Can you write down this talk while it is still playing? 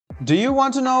Do you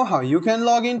want to know how you can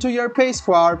log into your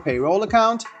Paysquare Payroll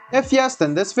account? If yes,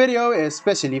 then this video is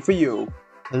specially for you.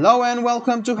 Hello and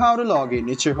welcome to How to Log In.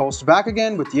 It's your host back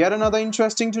again with yet another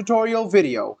interesting tutorial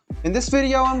video. In this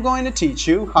video, I'm going to teach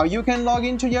you how you can log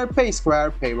into your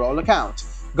Paysquare Payroll account.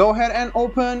 Go ahead and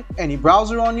open any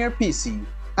browser on your PC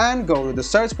and go to the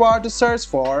search bar to search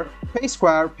for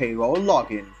Paysquare Payroll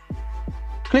Login.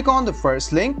 Click on the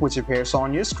first link which appears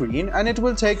on your screen and it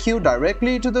will take you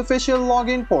directly to the official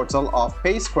login portal of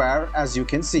Paysquare. As you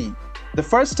can see. The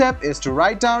first step is to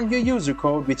write down your user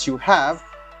code which you have.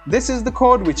 This is the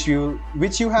code which you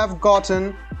have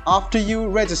gotten after you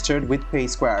registered with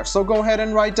Paysquare. So go ahead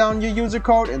and write down your user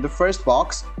code in the first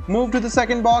box. Move to the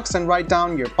second box and write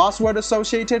down your password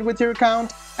associated with your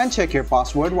account and check your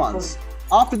password once.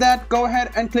 After that, go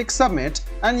ahead and click submit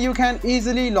and you can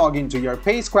easily log into your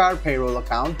Paysquare Payroll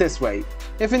account this way.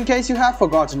 If in case you have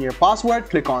forgotten your password,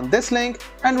 click on this link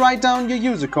and write down your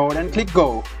user code and click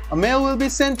go. A mail will be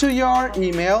sent to your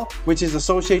email which is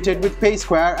associated with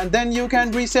Paysquare and then you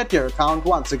can reset your account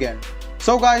once again.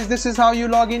 So guys, this is how you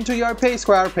log into your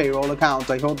Paysquare Payroll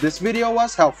account. I hope this video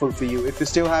was helpful for you. If you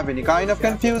still have any kind of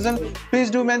confusion,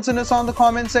 please do mention us on the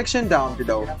comment section down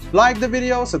below. Like the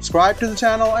video, subscribe to the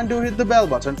channel and do hit the bell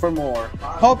button for more.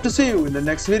 Hope to see you in the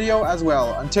next video as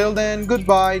well. Until then,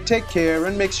 goodbye, take care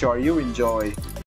and make sure you enjoy.